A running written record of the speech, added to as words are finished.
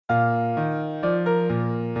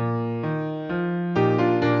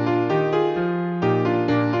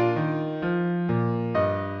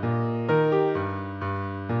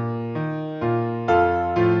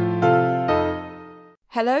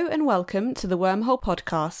Hello and welcome to the Wormhole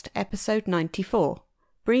Podcast, episode 94,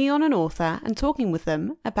 bringing on an author and talking with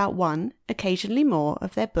them about one, occasionally more,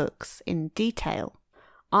 of their books in detail.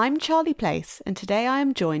 I'm Charlie Place, and today I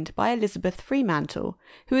am joined by Elizabeth Fremantle,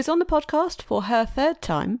 who is on the podcast for her third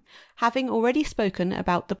time, having already spoken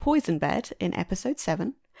about The Poison Bed in episode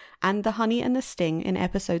 7 and The Honey and the Sting in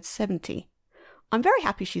episode 70. I'm very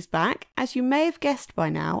happy she's back. As you may have guessed by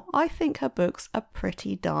now, I think her books are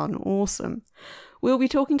pretty darn awesome. We'll be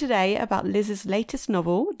talking today about Liz's latest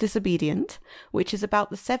novel, Disobedient, which is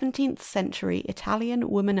about the 17th century Italian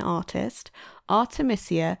woman artist,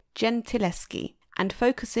 Artemisia Gentileschi, and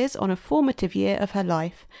focuses on a formative year of her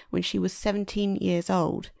life when she was 17 years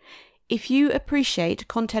old. If you appreciate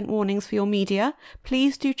content warnings for your media,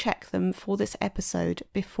 please do check them for this episode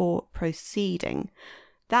before proceeding.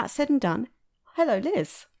 That said and done, hello,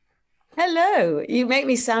 Liz. Hello. You make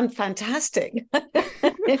me sound fantastic.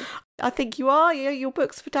 I think you are. Your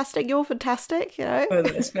book's fantastic. You're fantastic. Oh,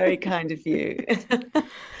 that's very kind of you.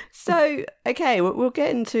 So, okay, we'll get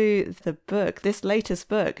into the book, this latest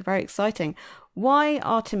book. Very exciting. Why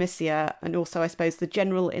Artemisia, and also, I suppose, the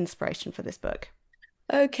general inspiration for this book?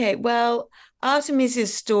 Okay, well,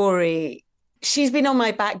 Artemisia's story, she's been on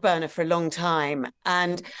my back burner for a long time.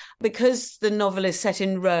 And because the novel is set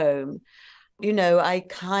in Rome, I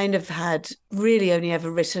kind of had really only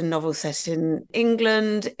ever written novels set in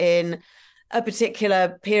England in a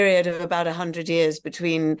particular period of about 100 years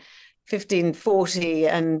between 1540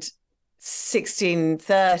 and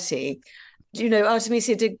 1630.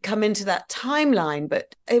 Artemisia did come into that timeline,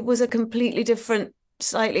 but it was a completely different,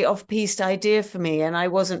 slightly off-piste idea for me. And I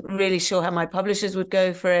wasn't really sure how my publishers would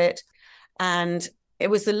go for it. And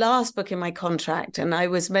it was the last book in my contract. And I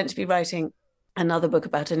was meant to be writing another book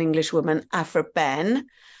about an English woman, Afra Ben,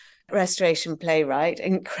 Restoration playwright,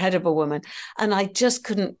 incredible woman. And I just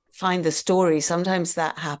couldn't find the story. Sometimes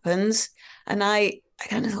that happens. And I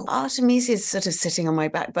kind of thought, Artemisia is sort of sitting on my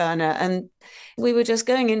back burner. And we were just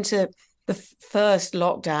going into the first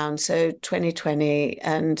lockdown, so 2020.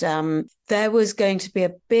 And there was going to be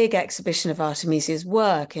a big exhibition of Artemisia's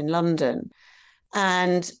work in London.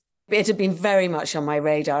 And it had been very much on my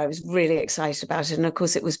radar. I was really excited about it. And of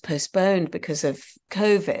course, it was postponed because of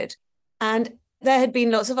COVID. And there had been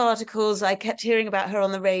lots of articles. I kept hearing about her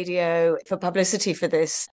on the radio for publicity for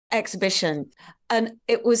this exhibition. And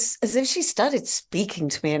it was as if she started speaking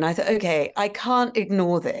to me. And I thought, okay, I can't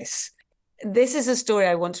ignore this. This is a story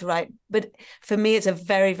I want to write. But for me, it's a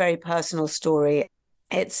very, very personal story.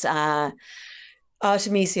 It's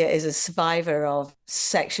Artemisia is a survivor of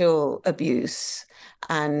sexual abuse.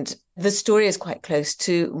 And the story is quite close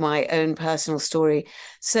to my own personal story.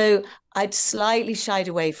 So I'd slightly shied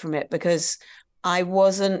away from it because I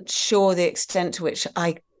wasn't sure the extent to which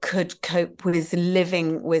I could cope with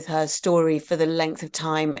living with her story for the length of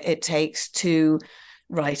time it takes to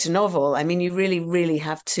write a novel. I mean, you really, really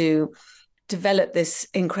have to develop this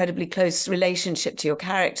incredibly close relationship to your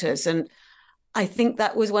characters. And I think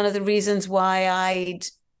that was one of the reasons why I'd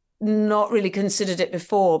not really considered it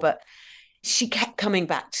before, but she kept coming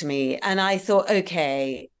back to me. And I thought,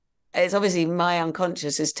 okay, it's obviously my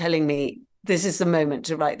unconscious is telling me this is the moment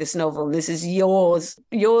to write this novel. This is yours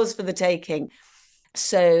for the taking.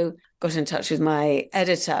 So got in touch with my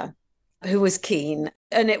editor, who was keen,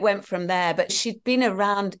 and it went from there. But she'd been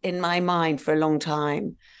around in my mind for a long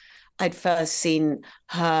time. I'd first seen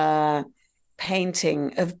her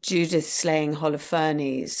painting of Judith slaying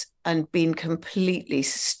Holofernes and been completely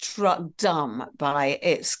struck dumb by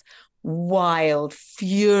its wild,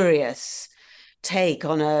 furious take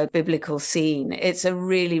on a biblical scene. It's a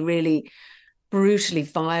really, really brutally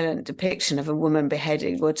violent depiction of a woman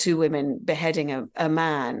beheading, or two women beheading a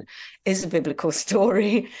man. Is a biblical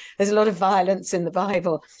story. There's a lot of violence in the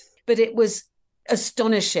Bible, but it was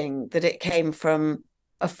astonishing that it came from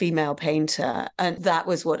a female painter. And that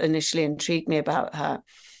was what initially intrigued me about her.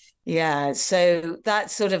 Yeah, so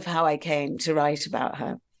that's sort of how I came to write about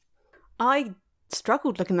her. I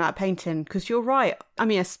struggled looking at that painting because you're right. I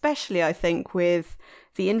mean, especially I think with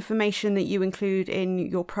the information that you include in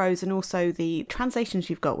your prose and also the translations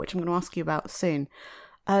you've got, which I'm going to ask you about soon.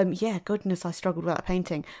 Goodness, I struggled with that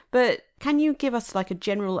painting. But can you give us like a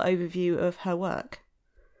general overview of her work?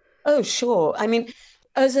 Oh, sure. I mean,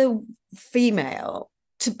 as a female,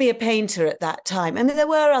 to be a painter at that time, I mean, there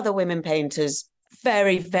were other women painters,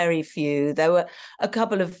 very, very few. There were a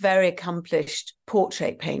couple of very accomplished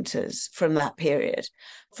portrait painters from that period,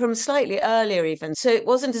 from slightly earlier even. So it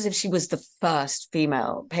wasn't as if she was the first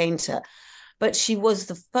female painter, but she was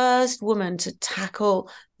the first woman to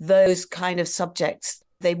tackle those kind of subjects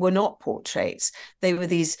They were not portraits. They were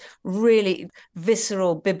these really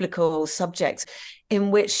visceral biblical subjects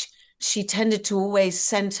in which she tended to always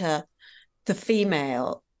center the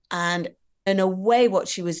female. And in a way, what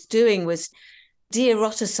she was doing was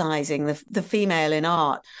de-eroticizing the female in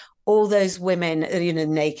art. All those women,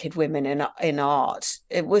 naked women in art,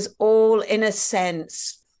 it was all, in a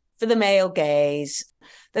sense, for the male gaze.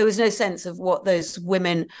 There was no sense of what those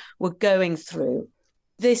women were going through.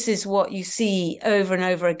 This is what you see over and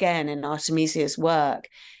over again in Artemisia's work.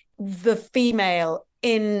 The female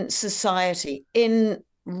in society, in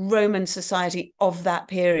Roman society of that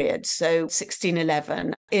period, so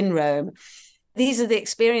 1611 in Rome, these are the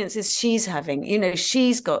experiences she's having.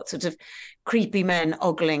 She's got sort of creepy men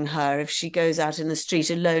ogling her if she goes out in the street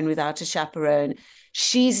alone without a chaperone.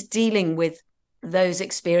 She's dealing with those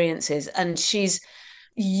experiences, and she's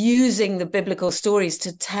using the biblical stories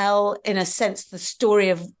to tell, in a sense, the story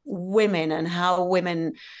of women and how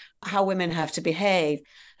women have to behave.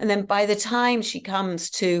 And then by the time she comes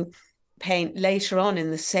to paint later on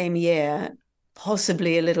in the same year,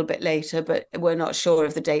 possibly a little bit later, but we're not sure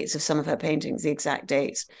of the dates of some of her paintings, the exact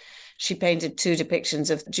dates, she painted 2 depictions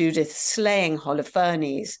of Judith slaying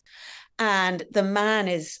Holofernes. And the man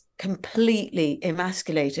is completely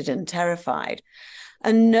emasculated and terrified.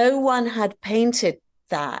 And no one had painted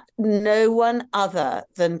that. No one other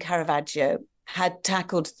than Caravaggio had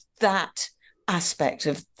tackled that aspect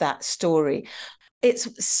of that story.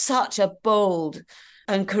 It's such a bold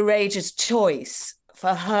and courageous choice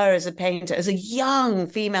for her as a painter, as a young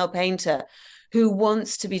female painter who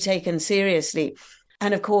wants to be taken seriously.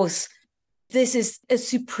 And of course, this is a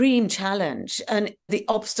supreme challenge, and the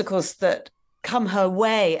obstacles that come her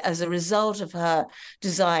way as a result of her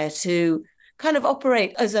desire to kind of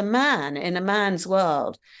operate as a man in a man's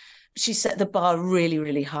world. She set the bar really,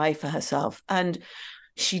 really high for herself. And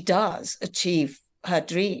she does achieve her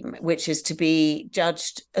dream, which is to be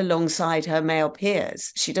judged alongside her male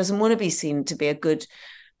peers. She doesn't want to be seen to be a good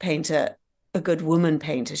painter, a good woman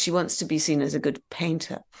painter. She wants to be seen as a good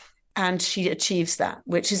painter. And she achieves that,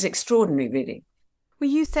 which is extraordinary, really. Well,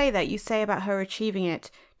 you say about her achieving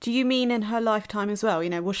it. Do you mean in her lifetime as well?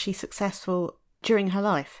 Was she successful during her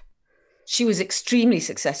life? She was extremely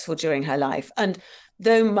successful during her life. And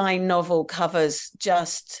though my novel covers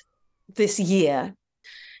just this year,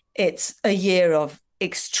 it's a year of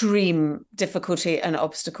extreme difficulty and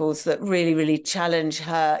obstacles that really, really challenge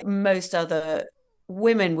her. Most other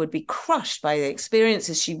women would be crushed by the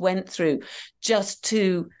experiences she went through just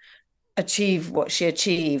to achieve what she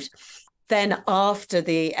achieved. Then after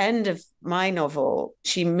the end of my novel,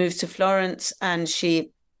 she moves to Florence and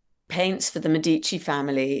she paints for the Medici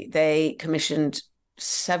family. They commissioned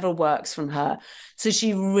several works from her. So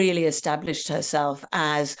she really established herself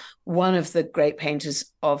as one of the great painters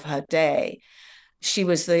of her day. She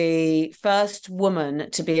was the first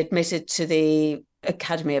woman to be admitted to the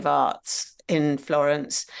Academy of Arts in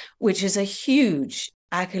Florence, which is a huge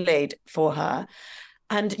accolade for her.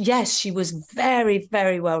 And yes, she was very,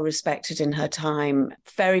 very well respected in her time,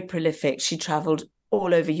 very prolific. She traveled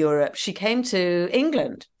all over Europe. She came to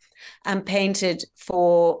England and painted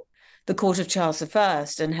for the court of Charles I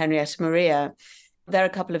and Henrietta Maria. There are a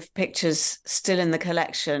couple of pictures still in the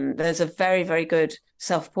collection. There's a very, very good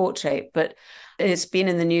self-portrait, but it's been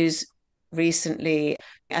in the news recently.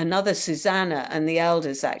 Another Susanna and the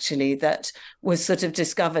Elders, actually, that was sort of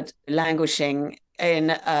discovered languishing in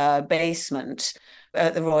a basement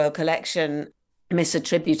at the Royal Collection,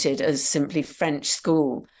 misattributed as simply French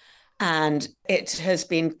school. And it has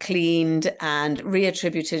been cleaned and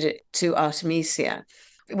reattributed to Artemisia,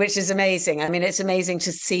 which is amazing. I mean, it's amazing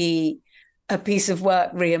to see a piece of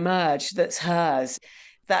work reemerge that's hers.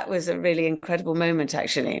 That was a really incredible moment,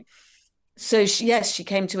 actually. So she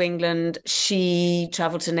came to England. She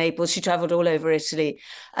traveled to Naples. She traveled all over Italy.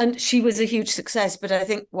 And she was a huge success. But I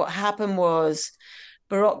think what happened was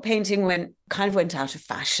Baroque painting went out of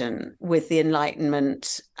fashion with the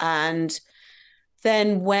Enlightenment. And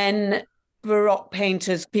then when Baroque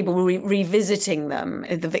painters, people were revisiting them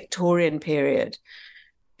in the Victorian period,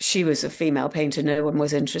 she was a female painter. No one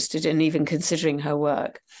was interested in even considering her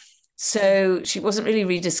work. So she wasn't really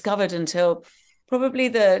rediscovered until probably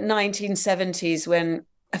the 1970s, when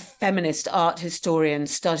a feminist art historian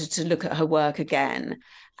started to look at her work again.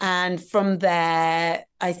 And from there,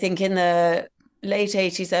 I think in the late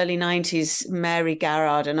 80s, early 90s, Mary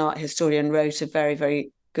Garrard, an art historian, wrote a very,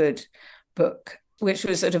 very good book, which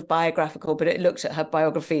was sort of biographical, but it looked at her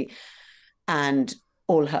biography and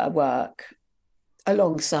all her work,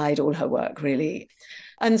 alongside all her work, really.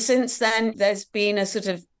 And since then, there's been a sort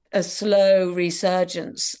of a slow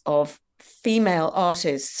resurgence of female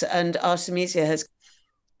artists, and Artemisia has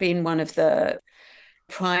been one of the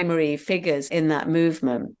primary figures in that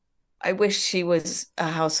movement. I wish she was a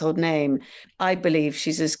household name. I believe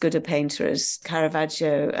she's as good a painter as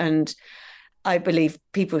Caravaggio, and I believe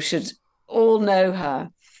people should all know her.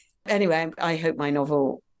 Anyway, I hope my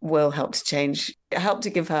novel will help to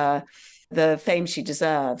give her the fame she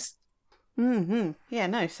deserves. Mm-hmm. Yeah,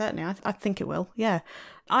 no, certainly. I think it will. Yeah.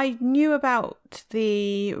 I knew about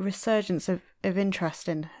the resurgence of interest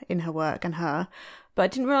in her work and her, but I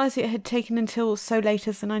didn't realise it had taken until so late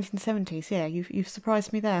as the 1970s. Yeah, you've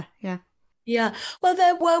surprised me there. Yeah. Yeah. Well,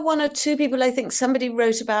 there were one or two people, I think somebody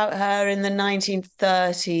wrote about her in the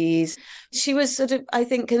 1930s. She was sort of, I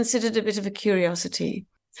think, considered a bit of a curiosity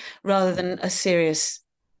rather than a serious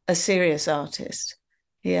artist.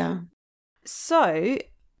 Yeah. So,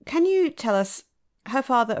 can you tell us her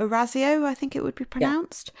father, Orazio, I think it would be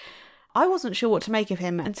pronounced? I wasn't sure what to make of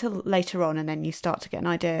him until later on, and then you start to get an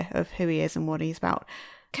idea of who he is and what he's about.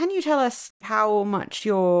 Can you tell us how much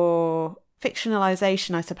your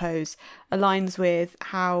fictionalisation, I suppose, aligns with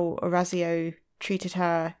how Orazio treated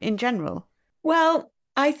her in general? Well,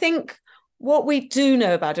 I think what we do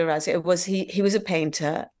know about Orazio was he was a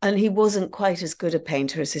painter, and he wasn't quite as good a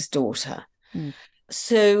painter as his daughter. Mm.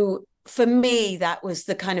 So for me, that was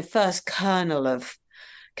the kind of first kernel of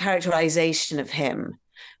characterization of him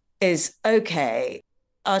is, okay,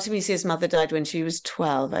 Artemisia's mother died when she was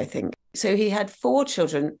 12, I think. So he had 4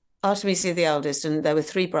 children, Artemisia the eldest, and there were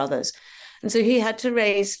 3 brothers. And so he had to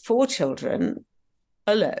raise 4 children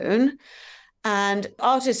alone. And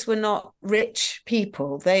artists were not rich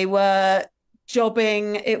people. They were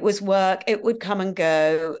jobbing, it was work, it would come and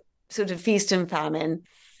go, sort of feast and famine.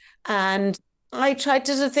 And I tried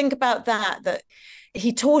to think about that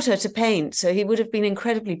he taught her to paint. So he would have been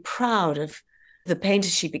incredibly proud of the painter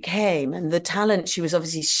she became and the talent she was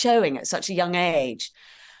obviously showing at such a young age.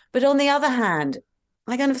 But on the other hand,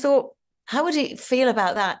 I kind of thought, how would he feel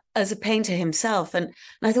about that as a painter himself? And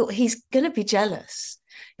I thought, he's going to be jealous.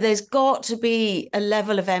 There's got to be a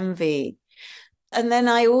level of envy. And then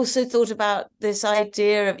I also thought about this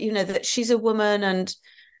idea of, that she's a woman and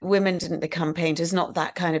women didn't become painters, not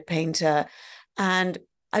that kind of painter. And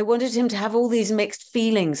I wanted him to have all these mixed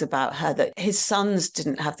feelings about her, that his sons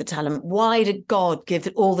didn't have the talent. Why did God give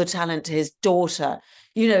all the talent to his daughter?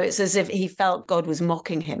 It's as if he felt God was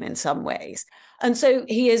mocking him in some ways. And so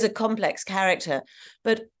he is a complex character,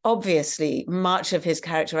 but obviously much of his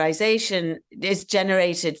characterization is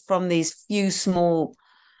generated from these few small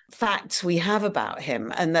facts we have about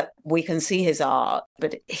him, and that we can see his art,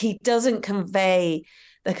 but he doesn't convey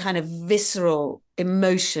the kind of visceral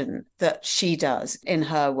emotion that she does in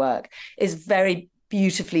her work. Is very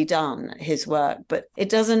beautifully done, his work, but it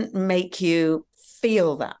doesn't make you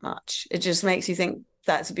feel that much. It just makes you think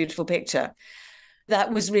that's a beautiful picture.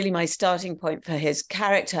 That was really my starting point for his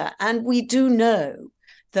character. And we do know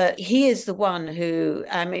that he is the one who,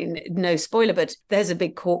 no spoiler, but there's a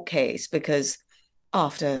big court case because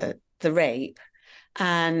after the rape,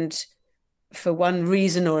 and for one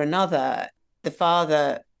reason or another, the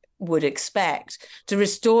father would expect to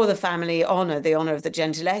restore the family honor, the honor of the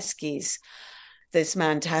Gentileschis. This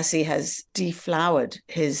man, Tassi, has deflowered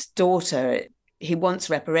his daughter. He wants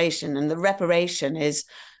reparation, and the reparation is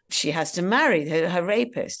she has to marry her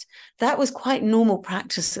rapist. That was quite normal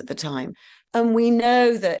practice at the time. And we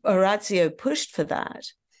know that Orazio pushed for that.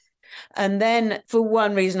 And then for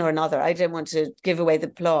one reason or another, I don't want to give away the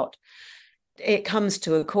plot, it comes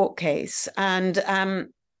to a court case. And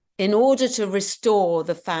in order to restore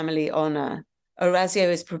the family honor, Orazio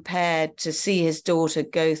is prepared to see his daughter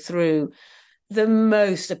go through the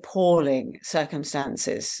most appalling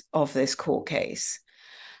circumstances of this court case.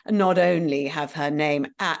 Not only have her name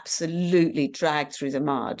absolutely dragged through the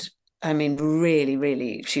mud, really,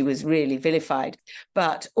 really, she was really vilified,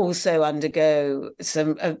 but also undergo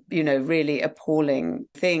some, really appalling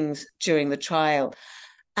things during the trial.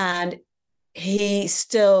 And he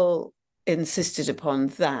still insisted upon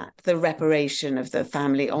that, the reparation of the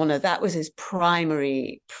family honor. That was his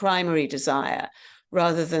primary desire,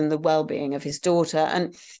 rather than the well-being of his daughter.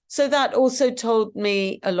 And so that also told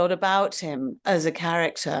me a lot about him as a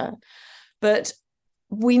character. But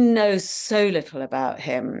we know so little about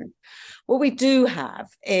him. What we do have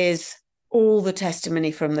is all the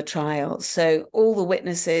testimony from the trial. So all the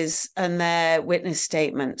witnesses and their witness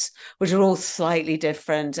statements, which are all slightly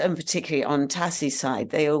different, and particularly on Tassi's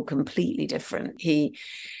side, they all completely different. He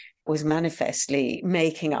was manifestly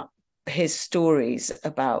making up his stories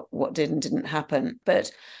about what did and didn't happen.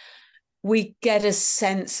 But we get a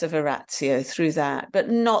sense of Orazio through that, but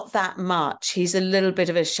not that much. He's a little bit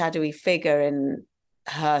of a shadowy figure in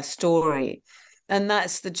her story. And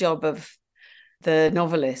that's the job of the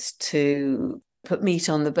novelist to put meat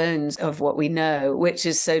on the bones of what we know, which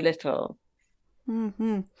is so little.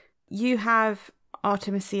 Mm-hmm. You have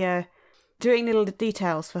Artemisia doing little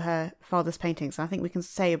details for her father's paintings. I think we can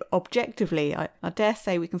say objectively, I dare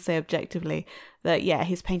say we can say objectively, that, yeah,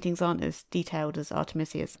 his paintings aren't as detailed as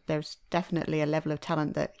Artemisia's. There's definitely a level of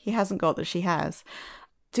talent that he hasn't got that she has.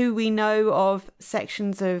 Do we know of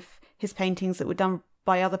sections of his paintings that were done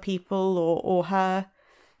by other people or her?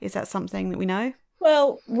 Is that something that we know?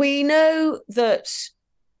 Well, we know that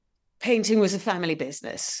painting was a family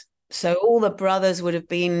business. So all the brothers would have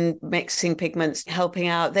been mixing pigments, helping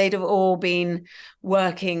out. They'd have all been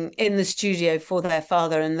working in the studio for their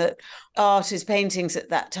father, and that artist paintings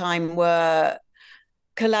at that time were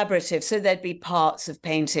collaborative. So there'd be parts of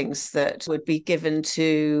paintings that would be given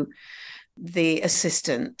to the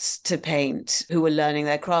assistants to paint who were learning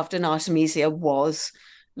their craft. And Artemisia was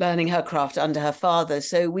learning her craft under her father.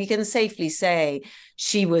 So we can safely say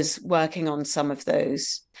she was working on some of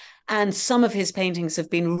those. And some of his paintings have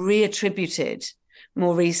been reattributed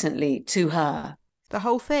more recently to her. The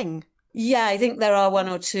whole thing? Yeah, I think there are one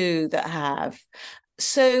or two that have.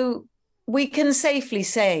 So we can safely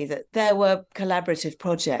say that there were collaborative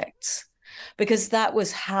projects, because that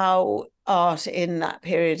was how art in that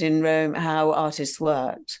period in Rome, how artists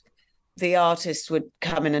worked. The artist would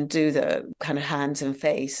come in and do the kind of hands and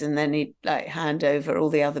face, and then he'd like hand over all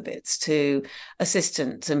the other bits to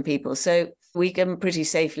assistants and people. So we can pretty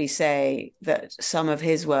safely say that some of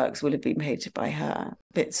his works will have been painted by her,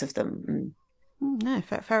 bits of them. No,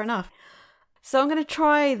 fair enough. So I'm going to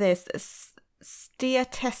try this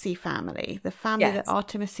Stiatessi family, the family that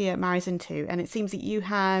Artemisia marries into. And it seems that you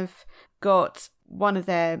have got one of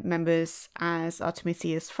their members as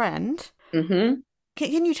Artemisia's friend. Mm-hmm.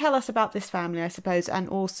 Can you tell us about this family, I suppose, and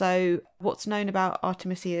also what's known about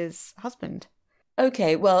Artemisia's husband?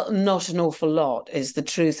 Okay, well, not an awful lot is the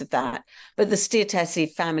truth of that. But the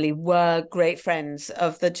Stiatessi family were great friends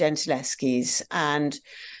of the Gentileschis, and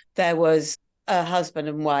there was a husband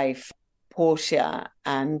and wife, Portia,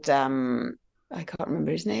 and I can't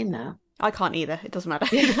remember his name now. I can't either. It doesn't matter.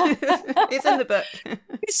 It's in the book.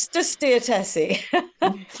 It's just Stiatessi.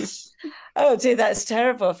 Oh, dear, that's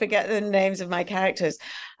terrible. I forget the names of my characters.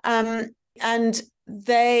 And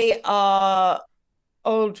they are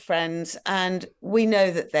old friends, and we know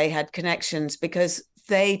that they had connections because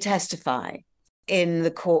they testify in the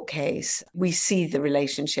court case. We see the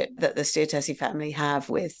relationship that the Stiatessi family have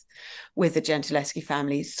with the Gentileschi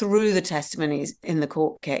family through the testimonies in the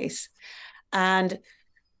court case. And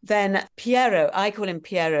then Piero, I call him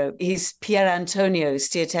Piero, he's Pier Antonio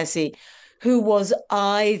Stiatessi, who was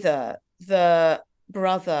either the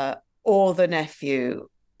brother or the nephew,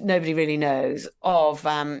 nobody really knows, of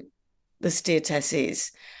the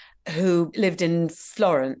Stiatessis, who lived in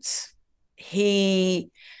Florence. He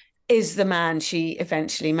is the man she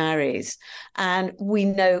eventually marries. And we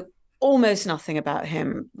know almost nothing about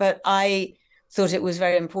him, but I thought it was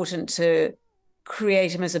very important to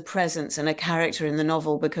create him as a presence and a character in the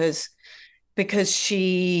novel because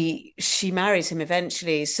she marries him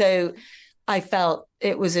eventually. So I felt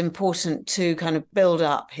it was important to kind of build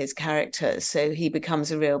up his character so he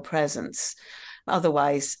becomes a real presence.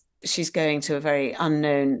 Otherwise, she's going to a very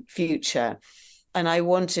unknown future. And I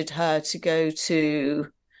wanted her to go to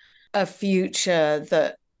a future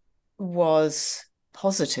that was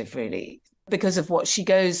positive, really, because of what she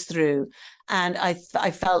goes through. And I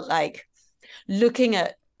felt like looking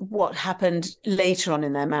at what happened later on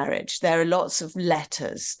in their marriage, there are lots of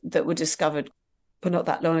letters that were discovered not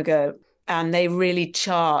that long ago, and they really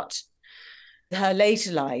chart her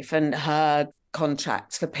later life and her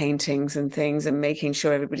contracts for paintings and things and making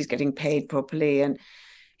sure everybody's getting paid properly. And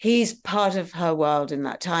he's part of her world in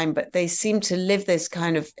that time, but they seem to live this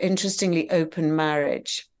kind of interestingly open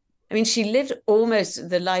marriage. I mean, she lived almost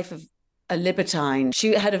the life of a libertine.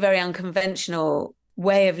 She had a very unconventional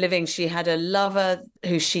way of living. She had a lover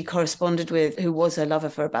who she corresponded with, who was her lover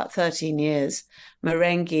for about 13 years,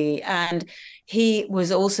 Marenghi, and he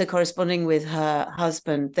was also corresponding with her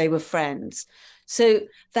husband. They were friends. So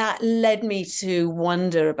that led me to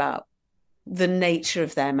wonder about the nature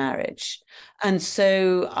of their marriage. And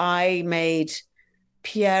so I made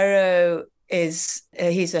Piero he's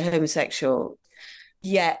a homosexual,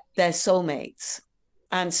 yet they're soulmates.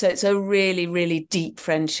 And so it's a really, really deep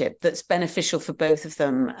friendship that's beneficial for both of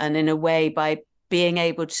them. And in a way, by being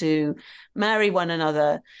able to marry one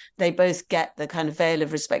another, they both get the kind of veil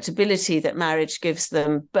of respectability that marriage gives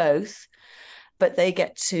them both, but they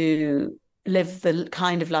get to live the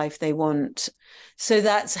kind of life they want. So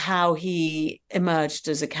that's how he emerged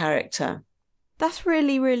as a character. That's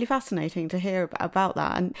really, really fascinating to hear about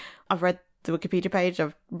that. And I've read the Wikipedia page.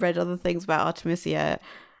 I've read other things about Artemisia.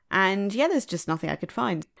 And yeah, there's just nothing I could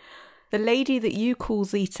find. The lady that you call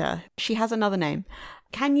Zita, she has another name.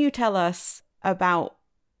 Can you tell us about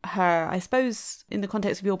her, I suppose, in the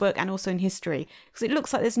context of your book and also in history? Because it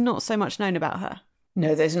looks like there's not so much known about her.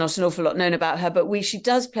 No, there's not an awful lot known about her, but she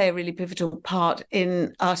does play a really pivotal part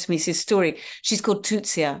in Artemisia's story. She's called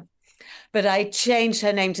Tuzia, but I changed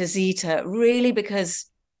her name to Zita really because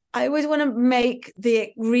I always want to make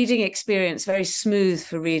the reading experience very smooth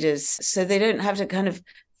for readers so they don't have to kind of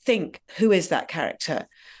think, who is that character?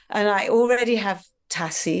 And I already have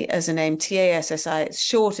Tassi as a name, Tassi. It's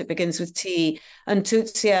short, it begins with T, and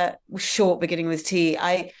Tuzia was short, beginning with T.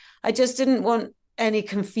 I just didn't want any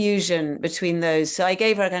confusion between those. So I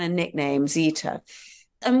gave her a kind of nickname, Zita.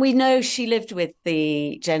 And we know she lived with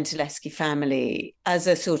the Gentileschi family as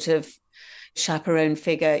a sort of chaperone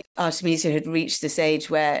figure. Artemisia had reached this age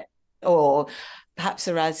where, or perhaps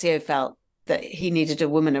Orazio felt that he needed a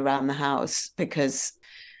woman around the house because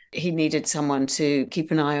he needed someone to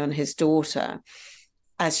keep an eye on his daughter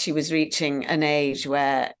as she was reaching an age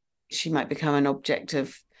where she might become an object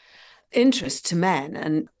of interest to men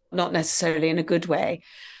and not necessarily in a good way.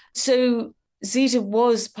 So Zita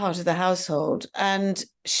was part of the household and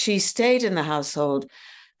she stayed in the household,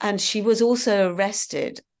 and she was also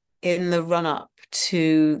arrested in the run-up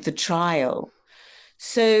to the trial.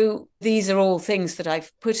 So these are all things that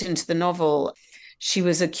I've put into the novel. She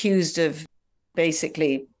was accused of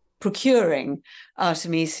basically procuring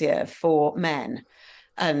Artemisia for men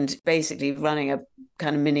and basically running a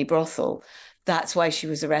kind of mini brothel. That's why she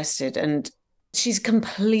was arrested. And she's a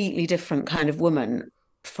completely different kind of woman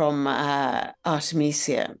from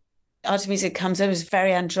Artemisia. Artemisia comes over as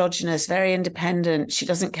very androgynous, very independent. She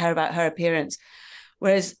doesn't care about her appearance.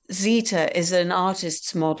 Whereas Zita is an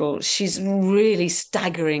artist's model. She's really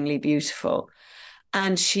staggeringly beautiful.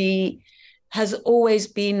 And she has always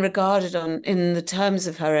been regarded in the terms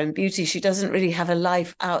of her own beauty. She doesn't really have a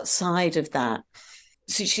life outside of that.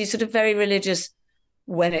 So she's sort of very religious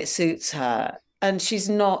when it suits her. And she's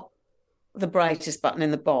not the brightest button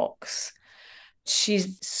in the box.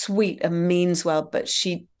 She's sweet and means well, but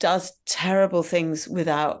she does terrible things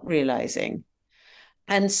without realizing.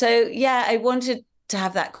 And so, yeah, I wanted to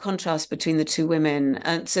have that contrast between the two women.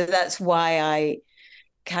 And so that's why I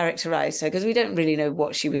characterized her, because we don't really know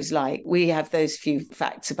what she was like. We have those few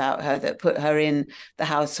facts about her that put her in the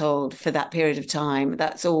household for that period of time.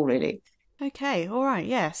 That's all, really. Okay, all right,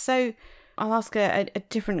 yeah. So I'll ask a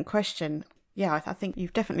different question. Yeah, I think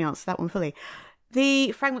you've definitely answered that one fully.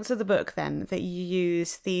 The fragments of the book, then, that you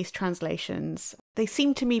use, these translations, they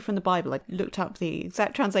seem to me from the Bible. I looked up the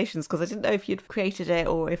exact translations because I didn't know if you'd created it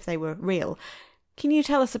or if they were real. Can you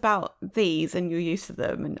tell us about these and your use of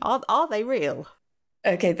them? And are they real?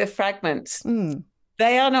 Okay, the fragments.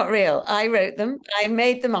 They are not real. I wrote them. I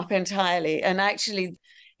made them up entirely. And actually,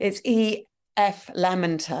 it's E.F.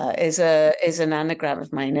 Lamenter is an anagram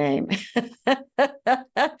of my name.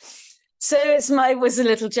 So was a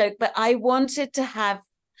little joke, but I wanted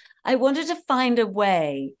to find a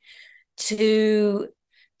way to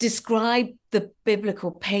describe the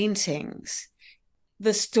biblical paintings.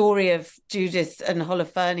 The story of Judith and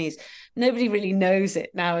Holofernes, nobody really knows it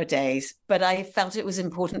nowadays, but I felt it was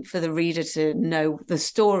important for the reader to know the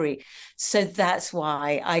story. So that's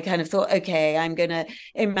why I kind of thought, okay, I'm going to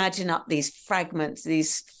imagine up these fragments,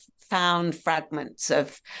 these found fragments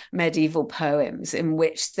of medieval poems in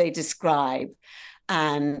which they describe.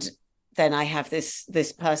 And then I have this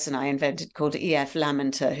person I invented called E.F.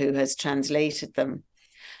 Lamenter, who has translated them,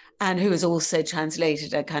 and who has also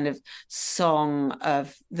translated a kind of song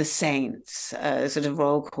of the saints, a sort of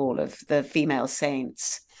roll call of the female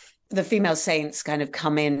saints. The female saints kind of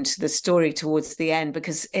come into the story towards the end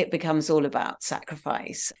because it becomes all about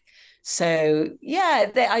sacrifice. So, yeah,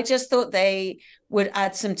 I just thought they would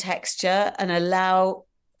add some texture and allow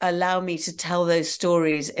me to tell those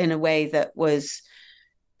stories in a way that was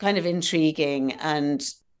kind of intriguing and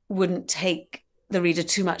wouldn't take the reader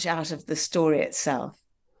too much out of the story itself.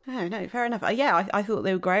 Oh, no, fair enough. Yeah, I thought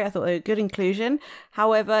they were great. I thought they were a good inclusion.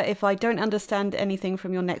 However, if I don't understand anything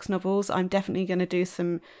from your next novels, I'm definitely going to do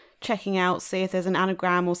some checking out, see if there's an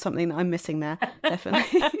anagram or something that I'm missing there.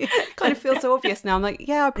 Definitely. Kind of feels so obvious now. I'm like,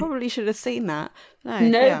 yeah, I probably should have seen that. No,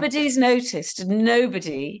 Nobody's noticed.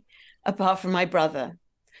 Nobody, apart from my brother.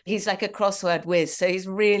 He's like a crossword whiz, so he's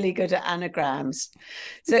really good at anagrams.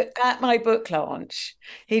 So at my book launch,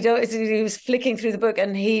 he was flicking through the book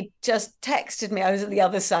and he just texted me. I was at the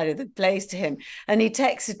other side of the place to him, and he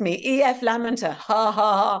texted me, E.F. Lamenter, ha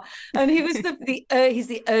ha ha. And he was he's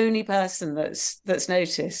the only person that's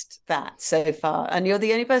noticed that so far. And you're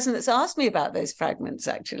the only person that's asked me about those fragments,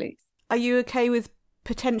 actually. Are you okay with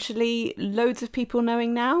potentially loads of people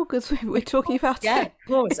knowing now? Because we're talking about Yeah, it. of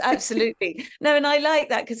course, absolutely. No, and I like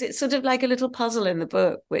that because it's sort of like a little puzzle in the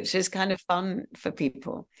book, which is kind of fun for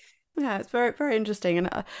people. Yeah, it's very, very interesting. And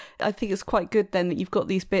I think it's quite good then that you've got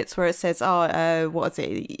these bits where it says, oh, what is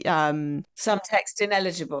it? Some text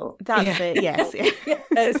ineligible. That's Yeah. it, yes.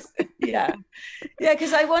 Yes. Yeah. Yeah,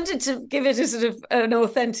 because I wanted to give it a sort of an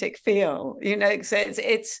authentic feel, so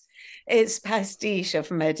it's pastiche of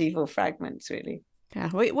medieval fragments, really. Yeah,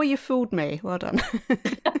 well, you fooled me. Well done.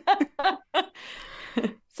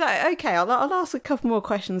 So, okay, I'll ask a couple more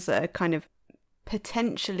questions that are kind of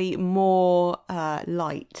potentially more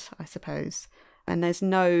light, I suppose. And there's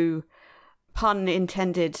no pun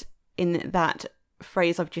intended in that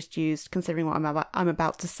phrase I've just used, considering what I'm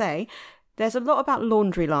about to say. There's a lot about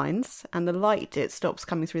laundry lines and the light it stops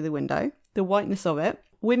coming through the window, the whiteness of it,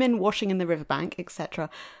 women washing in the riverbank, etc.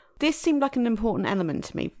 This seemed like an important element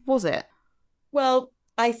to me. Was it? Well,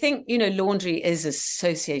 I think, laundry is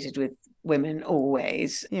associated with women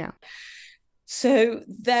always. Yeah. So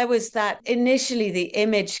there was that. Initially, the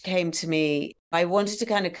image came to me. I wanted to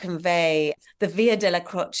kind of convey the Via della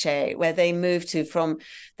Croce, where they move to from,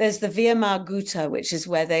 there's the Via Margutta, which is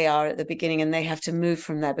where they are at the beginning, and they have to move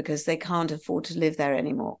from there because they can't afford to live there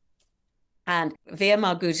anymore. And Via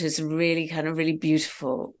Margutta is really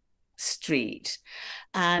beautiful street.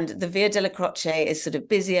 And the Via della Croce is sort of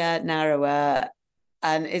busier, narrower,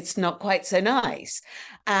 and it's not quite so nice.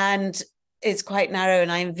 And it's quite narrow,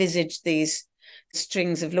 and I envisaged these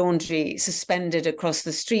strings of laundry suspended across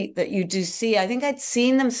the street that you do see. I think I'd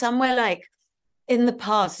seen them somewhere like in the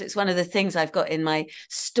past. It's one of the things I've got in my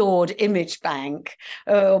stored image bank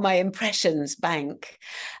or my impressions bank.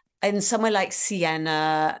 And somewhere like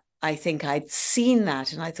Siena, I think I'd seen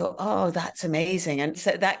that and I thought, oh, that's amazing. And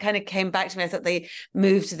so that kind of came back to me. I thought they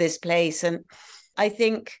moved to this place. And I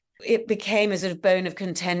think it became a sort of bone of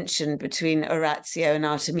contention between Orazio and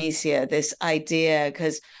Artemisia, this idea,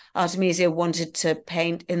 because Artemisia wanted to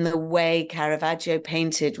paint in the way Caravaggio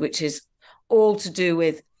painted, which is all to do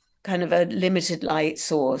with kind of a limited light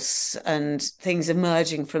source and things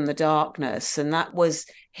emerging from the darkness. And that was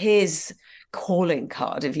his calling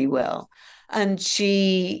card, if you will. And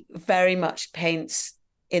she very much paints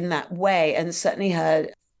in that way. And certainly her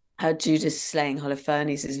Judas slaying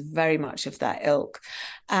Holofernes is very much of that ilk.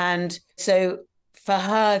 And so for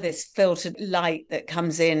her, this filtered light that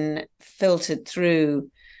comes in, filtered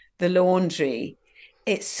through the laundry,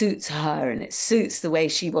 it suits her and it suits the way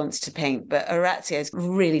she wants to paint. But Orazio is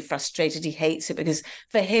really frustrated. He hates it because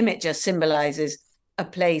for him, it just symbolizes a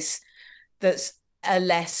place that's a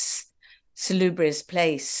less salubrious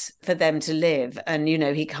place for them to live. And,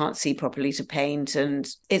 he can't see properly to paint. And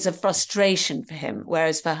it's a frustration for him.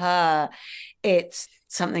 Whereas for her, it's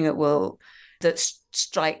something that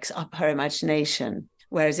strikes up her imagination,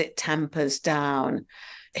 whereas it tampers down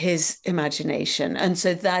his imagination. And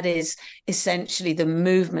so that is essentially the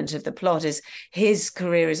movement of the plot. Is his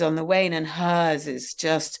career is on the wane and hers is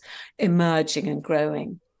just emerging and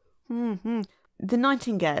growing. Mm-hmm. The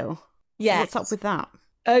Nightingale. Yeah. What's up with that?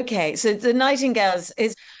 Okay, so the Nightingale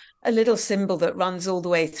is a little symbol that runs all the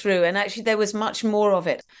way through. And actually, there was much more of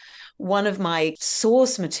it. One of my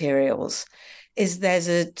source materials is there's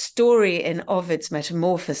a story in Ovid's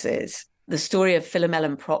Metamorphoses, the story of Philomel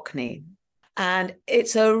and Procne. And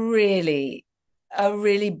it's a really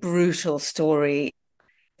brutal story.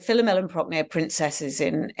 Philomel and Procne are princesses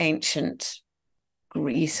in ancient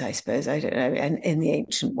Greece, I suppose, I don't know, and in the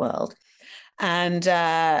ancient world. And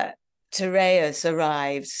Tereus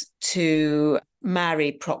arrives to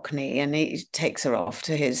marry Procne and he takes her off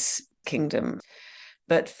to his kingdom.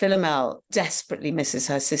 But Philomel desperately misses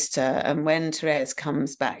her sister. And when Tereus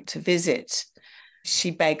comes back to visit,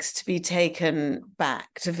 she begs to be taken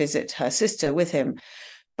back to visit her sister with him.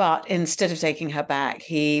 But instead of taking her back,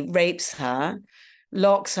 he rapes her,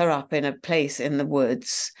 locks her up in a place in the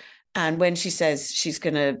woods. And when she says she's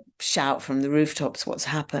going to shout from the rooftops what's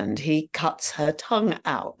happened, he cuts her tongue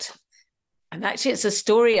out. And actually, it's a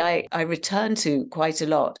story I return to quite a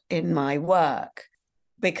lot in my work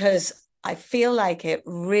because I feel like it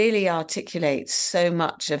really articulates so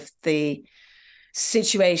much of the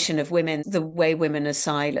situation of women, the way women are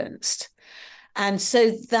silenced. And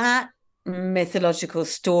so that mythological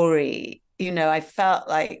story, I felt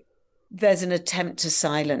like there's an attempt to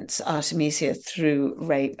silence Artemisia through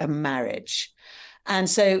rape and marriage. And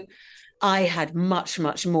so I had much,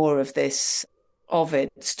 much more of this Ovid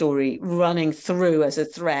story running through as a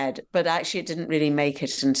thread, but actually it didn't really make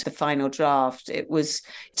it into the final draft. It was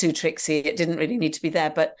too tricksy. It didn't really need to be there.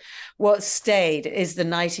 But what stayed is the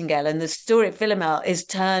nightingale, and the story of Philomel is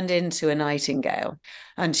turned into a nightingale,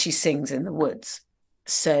 and she sings in the woods.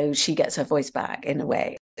 So she gets her voice back in a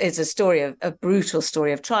way. It's a story of a brutal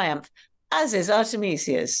story of triumph, as is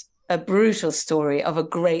Artemisia's, a brutal story of a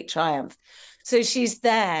great triumph. So she's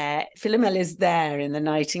there, Philomel is there in the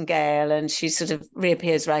nightingale, and she sort of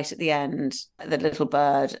reappears right at the end, the little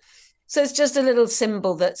bird. So it's just a little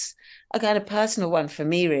symbol that's a kind of personal one for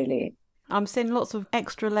me, really. I'm seeing lots of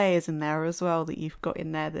extra layers in there as well that you've got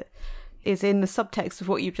in there that is in the subtext of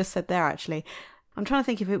what you've just said there, actually. I'm trying to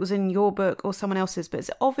think if it was in your book or someone else's, but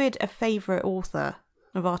is Ovid a favourite author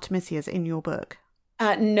of Artemisia's in your book?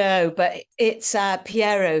 No, but it's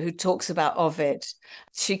Piero who talks about Ovid.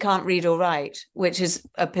 She can't read or write, which is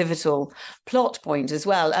a pivotal plot point as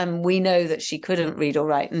well. And we know that she couldn't read or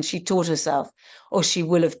write, and she taught herself, or she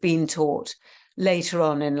will have been taught later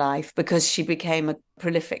on in life, because she became a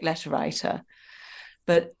prolific letter writer.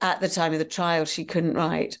 But at the time of the trial, she couldn't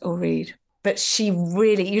write or read. But she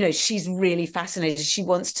really, she's really fascinated. She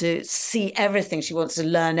wants to see everything. She wants to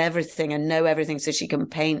learn everything and know everything so she can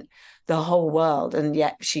paint the whole world. And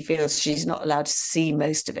yet she feels she's not allowed to see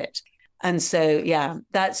most of it. And so, yeah,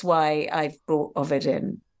 that's why I've brought Ovid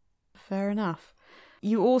in. Fair enough.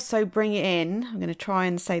 You also bring in, I'm going to try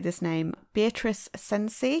and say this name, Beatrice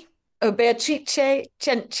Cenci. Oh, Beatrice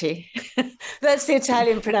Gentileschi. That's the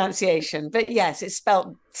Italian pronunciation. But yes, it's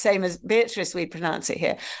spelled same as Beatrice, we pronounce it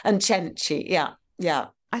here. And Cenci, yeah.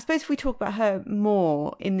 I suppose if we talk about her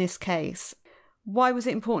more in this case, why was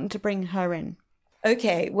it important to bring her in?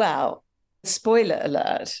 Okay, well, spoiler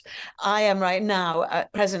alert. I am right now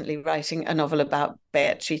presently writing a novel about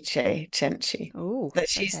Beatrice Cenci. Oh, that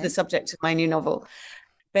she's the subject of my new novel.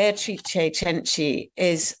 Beatrice Cenci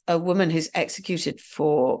is a woman who's executed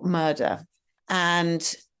for murder.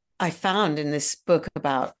 And I found in this book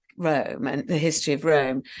about Rome and the history of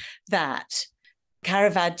Rome that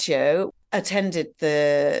Caravaggio attended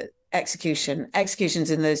the execution.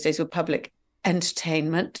 Executions in those days were public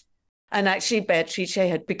entertainment. And actually, Beatrice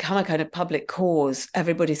had become a kind of public cause.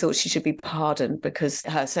 Everybody thought she should be pardoned because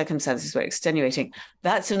her circumstances were extenuating.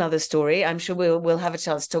 That's another story. I'm sure we'll have a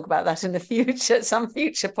chance to talk about that in the future, at some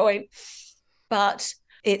future point. But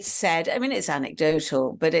it's said, I mean, it's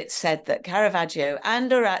anecdotal, but it's said that Caravaggio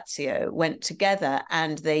and Orazio went together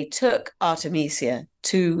and they took Artemisia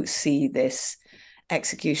to see this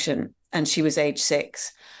execution. And she was age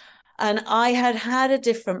 6. And I had a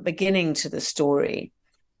different beginning to the story.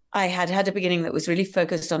 I had a beginning that was really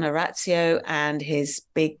focused on Orazio and his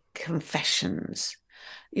big confessions,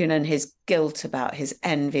 and his guilt about his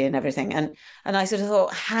envy and everything. And I sort of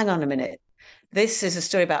thought, hang on a minute. This is a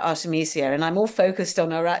story about Artemisia, and I'm all focused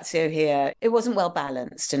on Orazio here. It wasn't well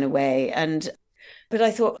balanced in a way. But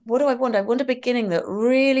I thought, what do I want? I want a beginning that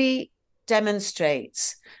really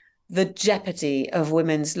demonstrates the jeopardy of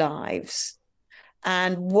women's lives.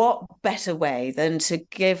 And what better way than to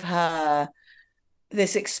give her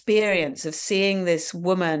this experience of seeing this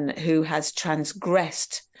woman who has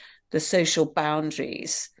transgressed the social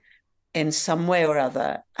boundaries in some way or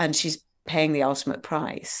other, and she's paying the ultimate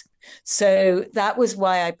price. So that was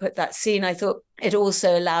why I put that scene. I thought it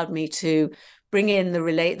also allowed me to bring in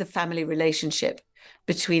the family relationship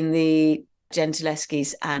between the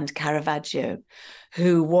Gentileschis and Caravaggio,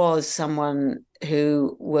 who was someone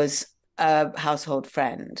who was a household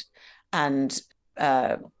friend and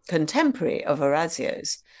contemporary of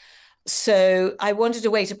Orazio's. So I wanted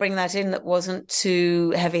a way to bring that in that wasn't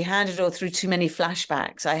too heavy-handed or through too many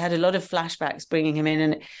flashbacks. I had a lot of flashbacks bringing him in,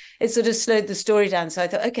 and it sort of slowed the story down. So I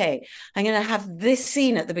thought, okay, I'm going to have this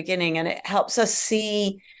scene at the beginning, and it helps us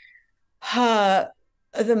see her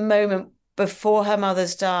at the moment before her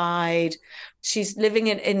mother's died. She's living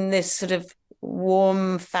in this sort of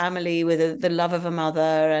warm family with the love of a mother,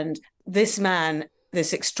 and this man,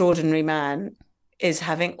 this extraordinary man, is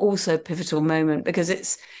having also a pivotal moment, because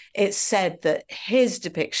it's said that his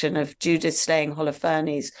depiction of Judith slaying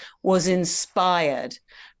Holofernes was inspired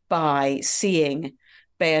by seeing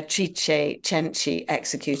Beatrice Cenci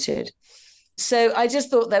executed. So I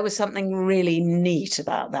just thought there was something really neat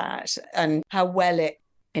about that, and how well it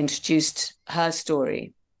introduced her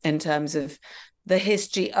story in terms of the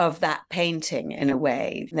history of that painting in a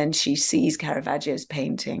way. Then she sees Caravaggio's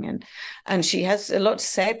painting, and she has a lot to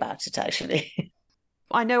say about it, actually.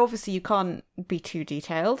 I know obviously you can't be too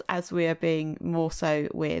detailed, as we are being more so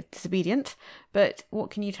with Disobedient, but what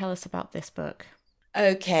can you tell us about this book?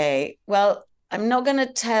 Okay, well, I'm not going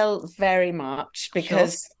to tell very much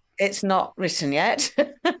because it's not written yet.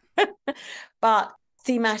 But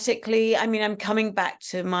thematically, I mean, I'm coming back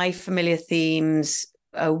to my familiar themes,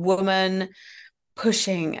 a woman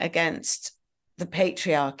pushing against the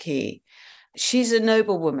patriarchy. She's a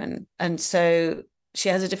noble woman, and so she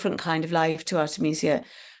has a different kind of life to Artemisia,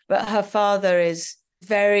 but her father is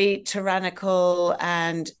very tyrannical.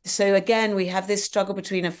 And so again, we have this struggle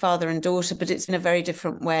between a father and daughter, but it's in a very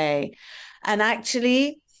different way. And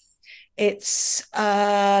actually, it's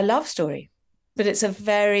a love story, but it's a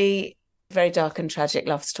very, very dark and tragic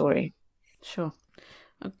love story. Sure.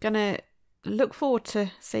 I'm going to look forward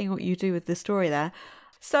to seeing what you do with the story there.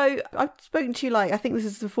 So I've spoken to you, I think this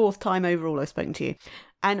is the 4th time overall I've spoken to you.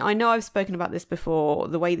 And I know I've spoken about this before,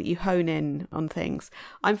 the way that you hone in on things.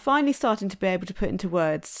 I'm finally starting to be able to put into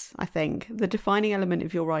words, I think, the defining element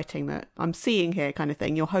of your writing that I'm seeing here kind of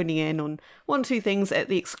thing. You're honing in on 1 or 2 things at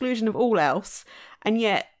the exclusion of all else. And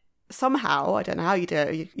yet somehow, I don't know how you do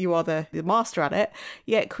it, you are the master at it,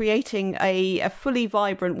 yet creating a fully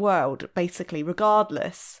vibrant world, basically,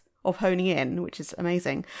 regardless of honing in, which is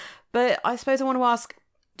amazing. But I suppose I want to ask,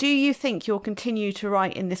 do you think you'll continue to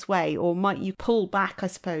write in this way, or might you pull back, I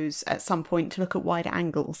suppose, at some point to look at wider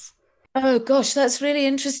angles? Oh, gosh, that's really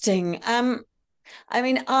interesting. I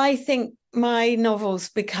mean, I think my novels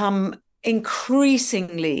become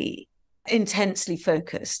increasingly intensely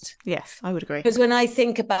focused. Yes, I would agree. Because when I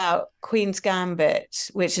think about Queen's Gambit,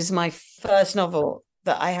 which is my first novel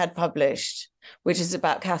that I had published, which is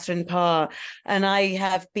about Catherine Parr, and I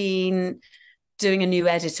have been doing a new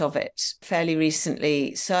edit of it fairly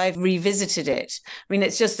recently. So I've revisited it. I mean,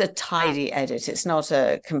 it's just a tidy edit. It's not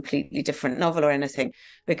a completely different novel or anything,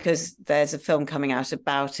 because there's a film coming out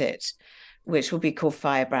about it, which will be called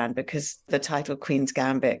Firebrand, because the title Queen's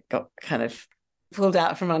Gambit got kind of pulled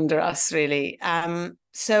out from under us, really.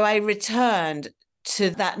 So I returned to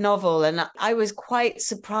that novel, and I was quite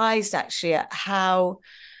surprised, actually, at how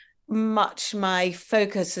much my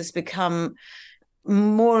focus has become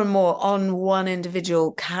more and more on one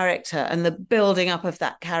individual character and the building up of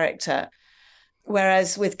that character.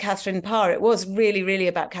 Whereas with Catherine Parr, it was really, really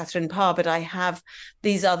about Catherine Parr, but I have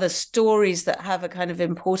these other stories that have a kind of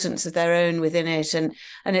importance of their own within it. And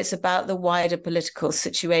it's about the wider political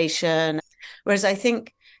situation. Whereas I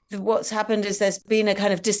think what's happened is there's been a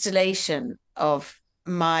kind of distillation of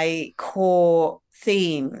my core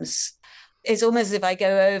themes. It's almost as if I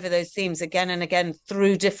go over those themes again and again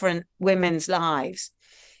through different women's lives,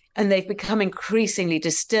 and they've become increasingly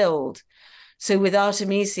distilled. So with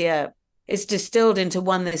Artemisia, it's distilled into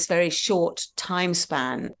this very short time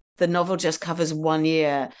span. The novel just covers 1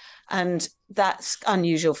 year, and that's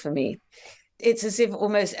unusual for me. It's as if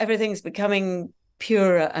almost everything's becoming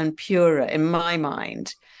purer and purer in my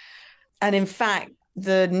mind. And in fact,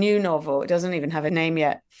 the new novel, it doesn't even have a name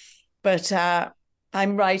yet, but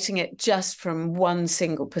I'm writing it just from one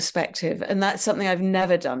single perspective. And that's something I've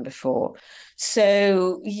never done before.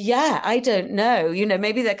 So, yeah, I don't know.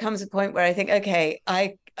 Maybe there comes a point where I think, okay,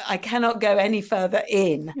 I cannot go any further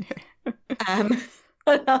in. I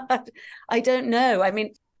don't know. I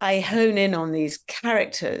mean, I hone in on these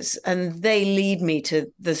characters and they lead me to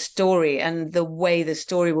the story and the way the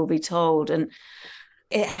story will be told. And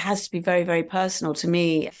it has to be very, very personal to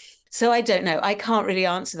me. So I don't know. I can't really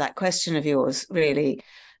answer that question of yours, really.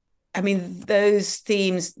 I mean, those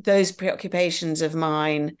themes, those preoccupations of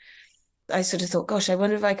mine, I sort of thought, gosh, I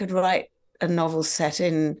wonder if I could write a novel set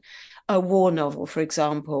in a war novel, for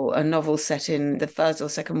example, a novel set in the First or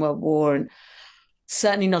Second World War. And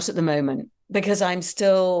certainly not at the moment, because I'm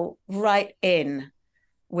still right in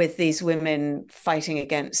with these women fighting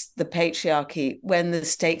against the patriarchy when the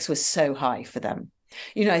stakes were so high for them.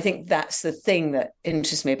 I think that's the thing that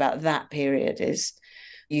interests me about that period is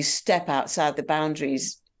you step outside the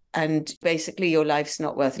boundaries and basically your life's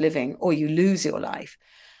not worth living, or you lose your life.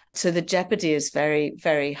 So the jeopardy is very,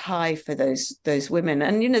 very high for those women.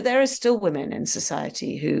 And, there are still women in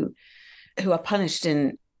society who are punished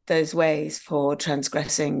in those ways for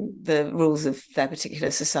transgressing the rules of their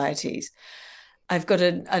particular societies. I've got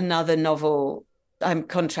another novel. I'm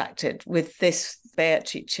contracted with this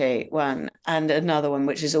Beatrice one and another one,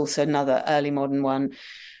 which is also another early modern one,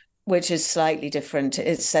 which is slightly different.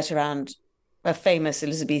 It's set around a famous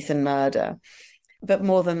Elizabethan murder. But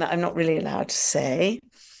more than that, I'm not really allowed to say.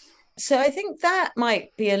 So I think that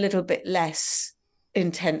might be a little bit less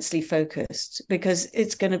intensely focused because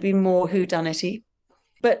it's going to be more whodunity.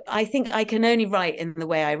 But I think I can only write in the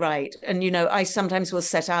way I write. And, I sometimes will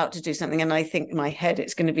set out to do something and I think in my head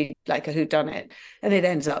it's going to be like a whodunit. And it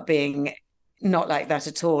ends up being not like that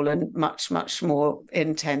at all and much, much more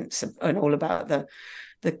intense and all about the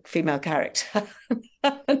female character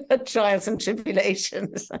and her trials and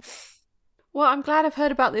tribulations. Well, I'm glad I've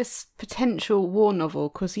heard about this potential war novel,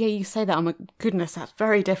 because, yeah, you say that, I'm like, goodness, that's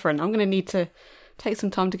very different. I'm going to need to take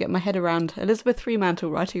some time to get my head around Elizabeth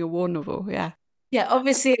Fremantle writing a war novel, yeah. Yeah,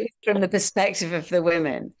 obviously it was from the perspective of the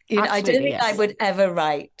women. I don't Absolutely, think I yes. would ever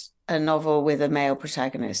write a novel with a male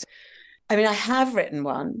protagonist. I mean, I have written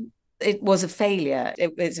one. It was a failure.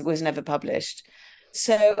 It was never published.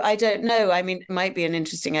 So I don't know. I mean, it might be an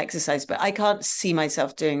interesting exercise, but I can't see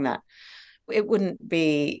myself doing that. It wouldn't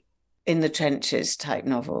be in the trenches type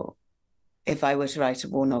novel if I were to write a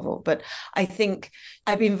war novel. But I think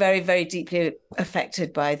I've been very, very deeply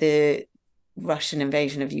affected by the Russian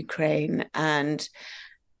invasion of Ukraine and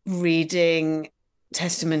reading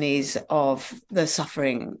testimonies of the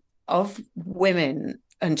suffering of women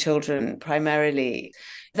and children primarily.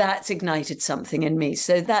 That's ignited something in me.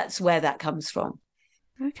 So that's where that comes from.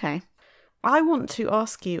 Okay. I want to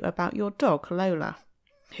ask you about your dog, Lola,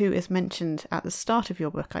 who is mentioned at the start of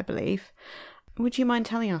your book, I believe. Would you mind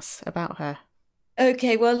telling us about her?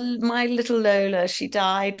 Okay, well, my little Lola, she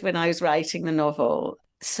died when I was writing the novel.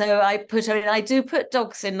 So I put her in, I do put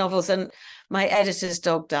dogs in novels, and my editor's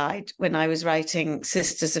dog died when I was writing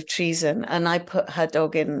Sisters of Treason, and I put her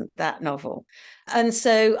dog in that novel. And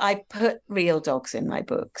so I put real dogs in my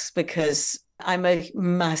books because I'm a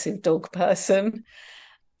massive dog person.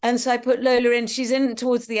 And so I put Lola in. She's in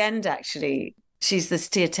towards the end, actually. She's the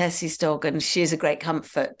Stiatessi's dog, and she is a great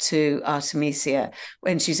comfort to Artemisia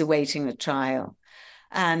when she's awaiting the trial.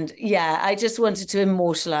 And yeah, I just wanted to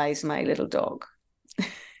immortalize my little dog.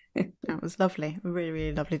 That was lovely. Really,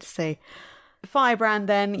 really lovely to see. Firebrand,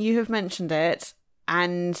 then, you have mentioned it,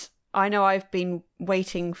 and I know I've been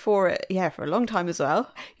waiting for it, for a long time as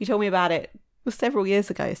well. You told me about it several years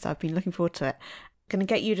ago, so I've been looking forward to it. Going to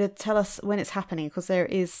get you to tell us when it's happening, because there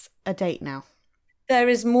is a date now. There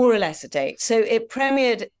is more or less a date. So it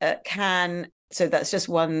premiered at Cannes. So that's just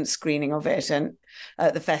one screening of it, and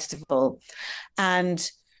at the festival.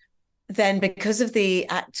 And then because of the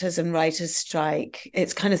actors and writers strike,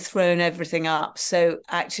 it's kind of thrown everything up. So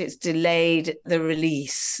actually it's delayed the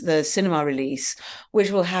release, the cinema release,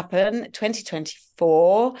 which will happen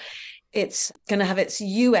 2024. It's going to have its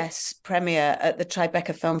US premiere at the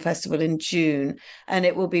Tribeca Film Festival in June, and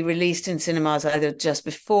it will be released in cinemas either just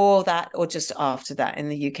before that or just after that in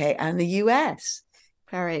the UK and the US.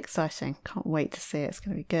 Very exciting. Can't wait to see it. It's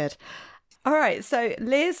going to be good. All right. So,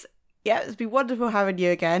 Liz, it's been wonderful having you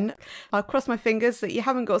again. I'll cross my fingers that you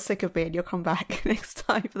haven't got sick of me and you'll come back next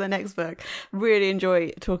time for the next book. Really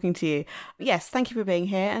enjoy talking to you. Yes, thank you for being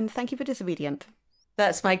here, and thank you for Disobedient.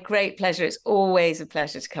 That's my great pleasure. It's always a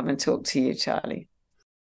pleasure to come and talk to you, Charlie.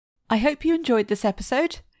 I hope you enjoyed this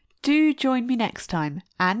episode. Do join me next time,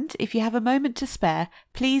 and if you have a moment to spare,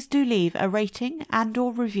 please do leave a rating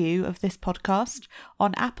and/or review of this podcast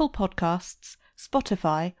on Apple Podcasts,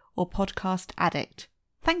 Spotify, or Podcast Addict.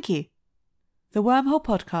 Thank you. The Wormhole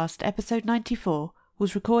Podcast, episode 94,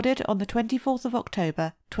 was recorded on the 24th of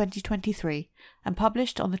October 2023 and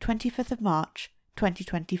published on the 25th of March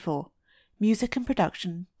 2024. Music and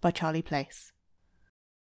production by Charlie Place.